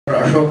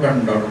Ashok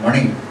and Dr.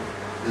 Mani.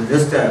 This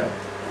is just a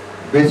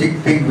basic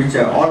thing which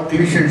all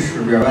clinicians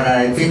should be aware. And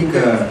I think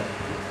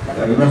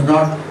we must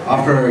not,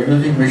 after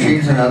using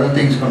machines and other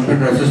things,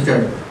 computer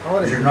assisted,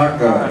 we should not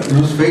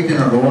lose faith in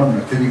our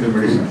own clinical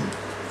medicine.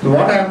 So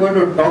what I am going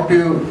to talk to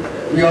you,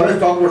 we always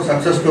talk about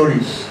success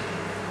stories,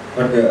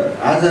 but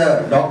as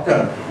a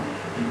doctor,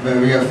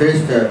 we have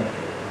faced,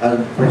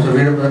 as Professor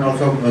Veerapadan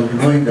also must be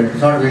knowing, that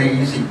it's not very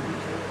easy,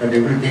 that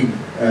everything,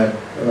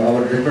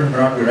 our judgment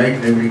cannot be right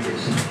in every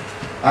case.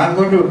 I am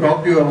going to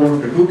talk to you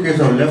about the two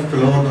cases of left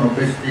lower than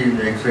opacity in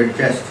the X-ray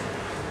chest.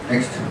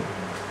 Next.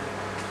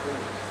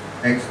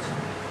 Next.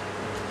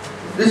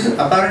 This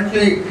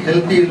apparently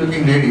healthy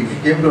looking lady,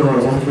 she came to our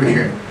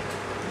outpatient.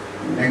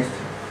 Next.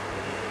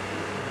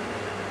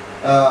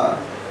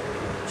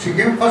 She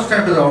came first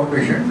time to the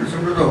outpatient with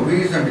symptoms of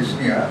wheeze and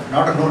dyspnea,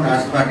 not a known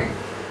asthmatic.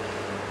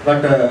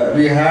 But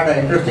we had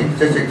an interesting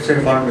chest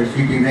X-ray found by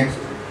CT. Next.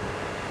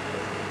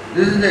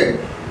 This is the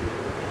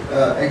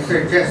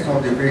X-ray chest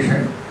of the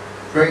patient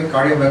showing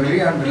cardiomegaly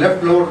and the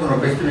left lower than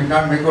opacity. We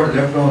can't make out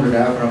the left lower of the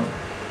diaphragm.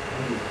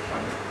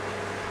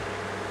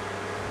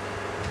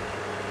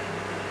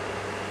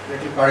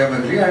 Little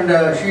cardiomegaly, and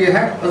she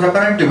was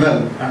apparently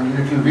well, and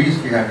little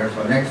wheeze she had as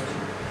well. Next.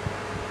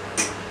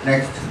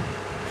 Next.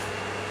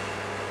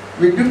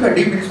 We took a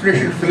deep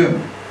inspiration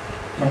film.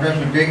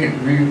 Sometimes we take it.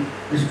 We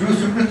do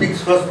simple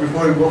things first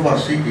before we go for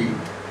CT.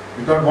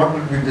 We thought what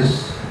would be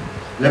this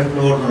left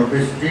lower than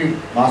opacity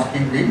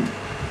masking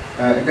the.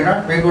 You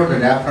cannot make out the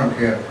diaphragm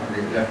here on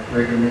the left.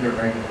 Right, make it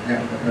right.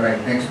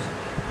 Right. Next.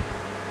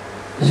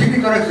 The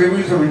CT thorax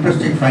reveals some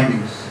interesting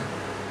findings.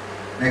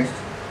 Next.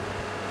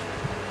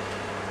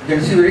 You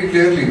can see very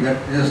clearly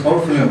that this is a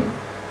scout film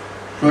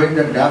showing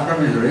that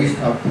diaphragm is raised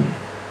up and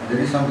there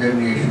is some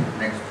herniation.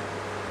 Next.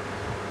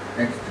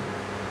 Next.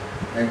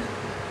 Next.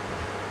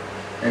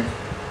 Next.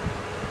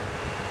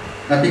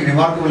 Nothing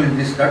remarkable in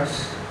these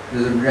cuts.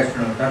 This is a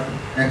directional cut.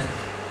 Next.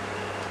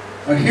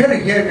 Now here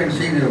you can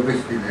see the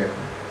opacity there.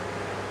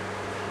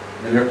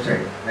 The left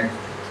side. Next.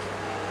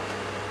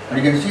 And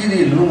you can see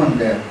the lumen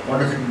there. What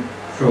does it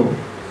show?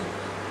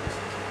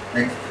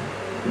 Next.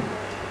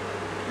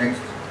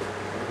 Next.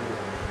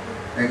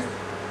 Next.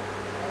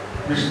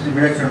 This is the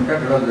directional cut.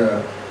 That was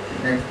the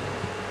next.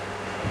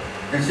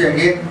 You can see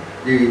again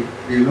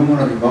the lumen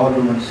of the bowel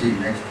lumen C.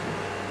 Next.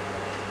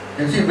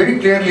 You can see very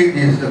clearly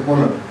this is the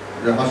colon.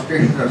 The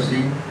hospitations are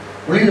seen.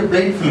 Only the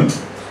plain film.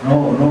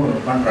 No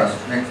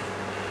contrast. Next.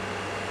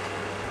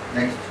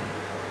 Next.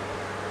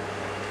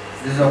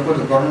 This is of course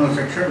the coronal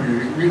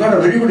section. We got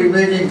a very good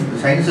imaging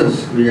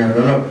sciences we have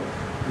developed.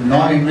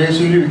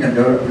 Non-invasively we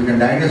can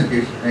diagnose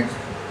case. Next.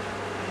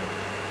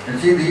 You can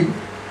see the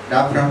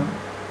diaphragm,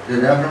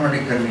 the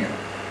diaphragmatic hernia.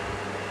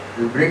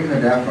 We break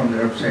the diaphragm on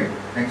the left side.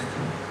 Next.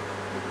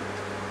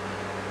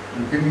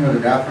 The thinning of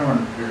the diaphragm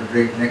and there is a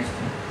break. Next.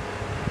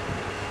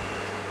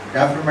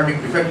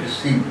 Diaphragmatic defect is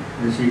seen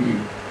in the CT.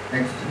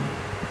 Next.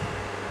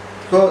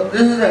 So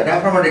this is a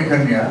diaphragmatic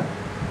hernia.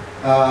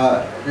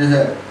 This is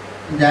a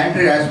in the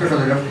anterior aspect of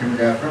the left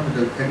hemidiaphragm with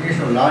the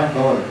herniation of large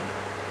bowel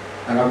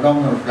and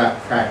abdominal fat.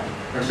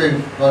 That's why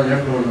it was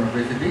left lower than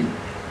opacity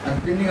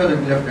and thinning of the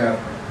left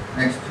diaphragm.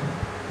 Next.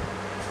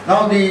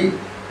 Now the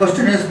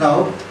question is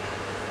now,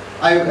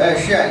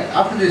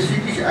 after the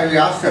CT, I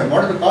asked her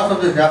what is the cause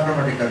of this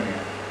diaphragmatic hernia?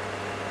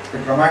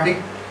 The traumatic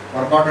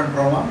or cotton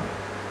trauma.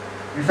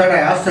 In fact,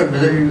 I asked her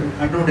whether you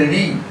underwent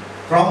any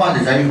trauma in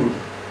the childhood.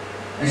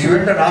 And she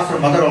went and asked her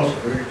mother also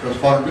whether it was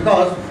foreign,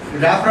 because the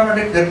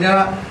diaphragmatic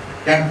hernia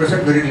can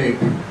present very late.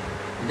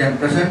 It can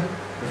present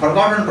a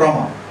forgotten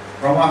trauma.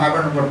 Trauma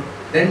happened about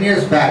 10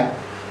 years back.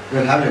 We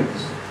will have like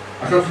this.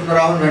 Ashok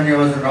Sundaraman, when he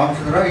was in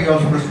Ramchandra, he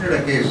also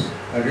presented a case,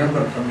 I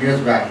remember some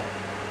years back,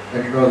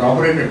 that it was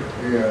operated.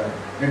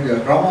 The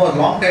trauma was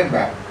long time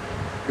back.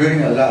 During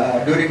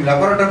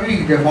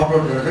laparatomy, they found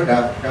out there was a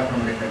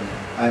diaphragmatic hernia.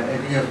 I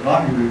think he has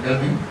gone, you will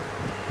tell me.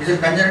 Is it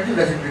congenital?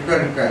 Does it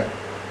require?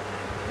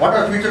 What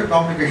are future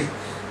complications?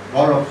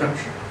 Bowel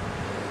obstruction.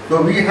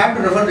 So we have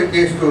to refer the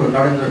case to a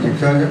cardiothoracic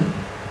surgeon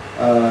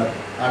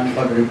and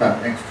for the repair.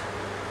 Next.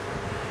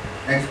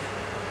 Next.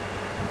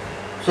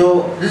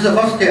 So this is the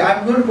first case. I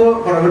am going to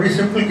go for a very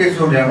simple case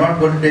only. I am not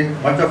going to take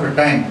much of your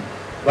time.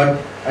 But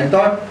I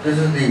thought this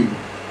is the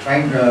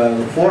kind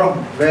forum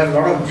where a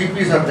lot of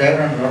GPs are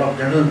there and a lot of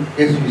general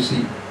cases we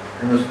see.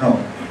 You must know.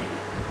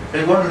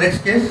 Shall we go to the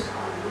next case?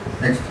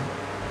 Next.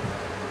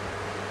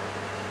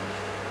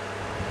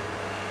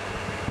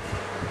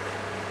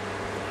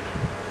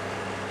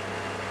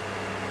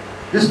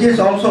 This case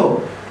also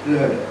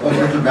was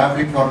a little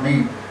baffling for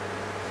me,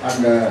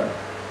 and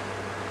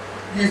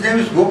his name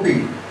is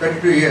Gopi,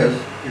 32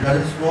 years. He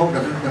doesn't smoke,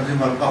 doesn't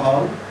consume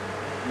alcohol,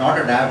 not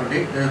a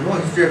diabetic. There is no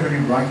history of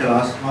any bronchial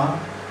asthma,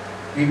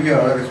 TB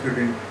or other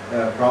respiratory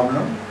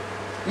problem.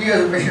 He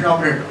is a machine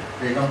operator.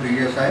 They come to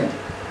ESI.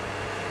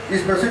 He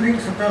is presenting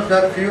symptoms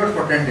that fever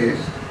for 10 days,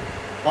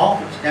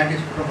 cough with scanty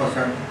sputum for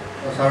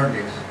 7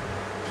 days.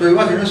 So he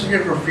was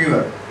investigated for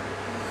fever,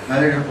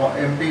 malaria,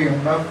 MP,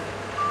 MF,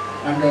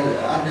 and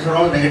these are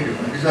all negative.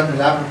 These are the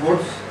lab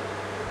reports.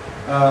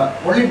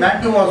 Only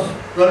MAN2 was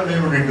 12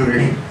 millimeter in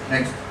duration.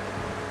 Next.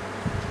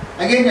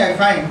 Again I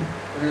find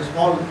there is a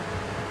small,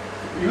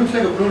 it looks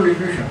like a pleural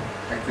effusion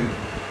actually.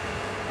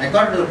 I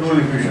thought it was a pleural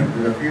effusion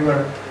with a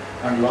fever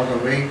and loss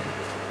of weight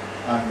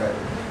and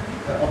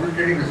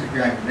obliterating the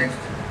CPI. Next.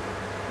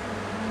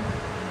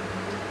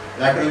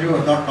 Lateral view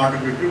was not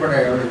contributory, but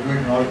I was doing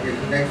in all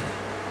cases. Next.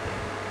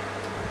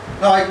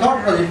 Now I thought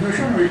it was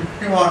effusion, we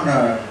put him on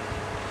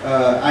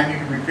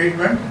anti-TB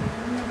treatment,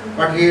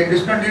 but he had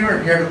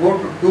discontinued. He had to go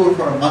to tour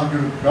for a month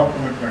due to job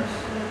commitments.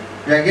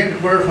 We again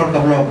reported for a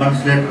couple of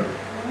months later.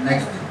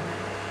 Next.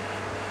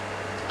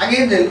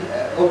 Again the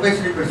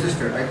obesity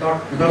persisted. I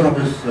thought because of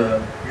this,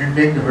 he didn't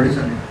take the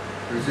medicine, it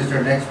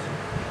persisted. Next.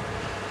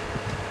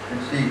 You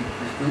can see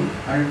these two,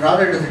 and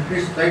rather it has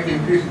increased, slightly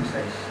increased in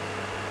size.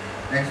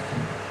 Next.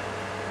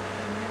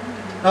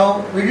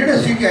 Now we did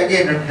a CT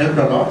again, that helped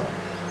a lot.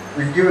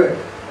 We give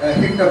a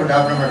hint of a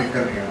diaphragmatic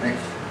hernia.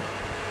 Next.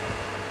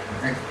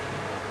 Next.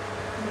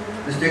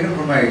 This is taken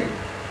from my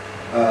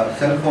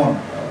cell phone,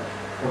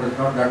 so it's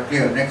not that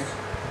clear. Next.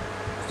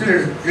 Still it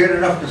is clear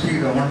enough to see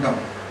the momentum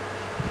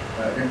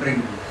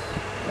entering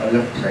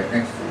left side.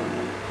 Next.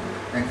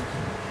 Next.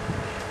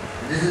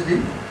 This is the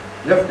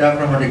left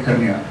diaphragmatic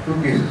hernia.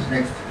 2 cases.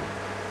 Next.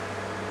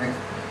 Next.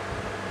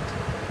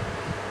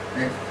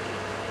 Next.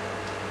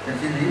 You can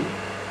see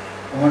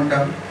the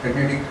momentum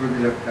penetrating through the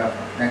left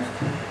diaphragm. Next.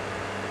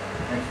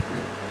 Next.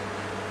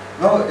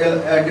 Now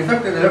a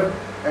defect in the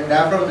left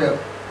diaphragm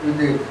with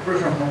the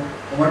expression of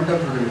momentum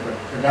through the defect.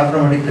 The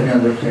diaphragmatic hernia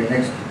on the left side.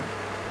 Next.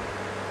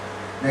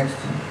 Next.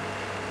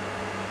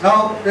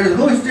 Now there is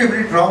no history of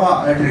any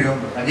trauma at the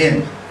remember.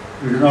 Again,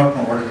 we do not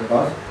know what is the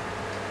cause.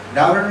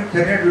 Diaphragmatic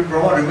hernia due to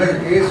trauma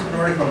remains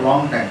asymptomatic for a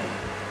long time.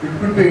 It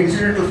could be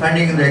incidental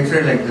finding in the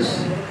X-ray like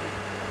this,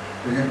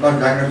 which can cause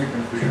diagnostic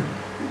confusion.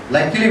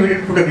 Luckily, we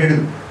didn't put a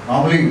needle.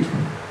 Normally,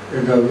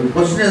 the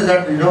question is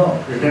that,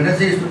 the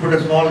tendency is to put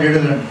a small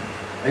needle, and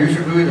I used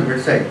to do it at the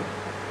bedside.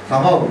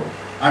 Somehow,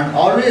 and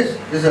always,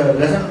 this is a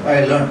lesson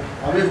I learned,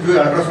 always do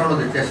ultrasound of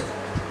the chest.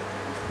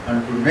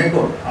 And to make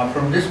out,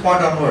 from this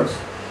point onwards,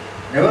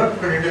 never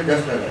put a needle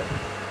just like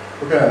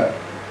that.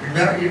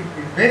 It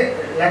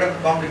may land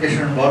up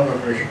complication in bowel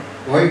perforation.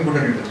 Why you put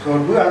a needle? So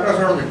do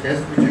ultrasound of the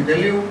chest, which will tell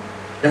you,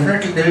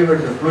 definitely tell you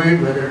whether it is a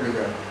fluid, whether it is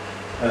a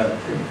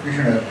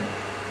effusion or anything.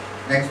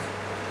 Next.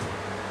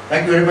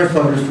 Thank you very much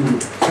for these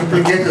 2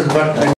 simple cases, but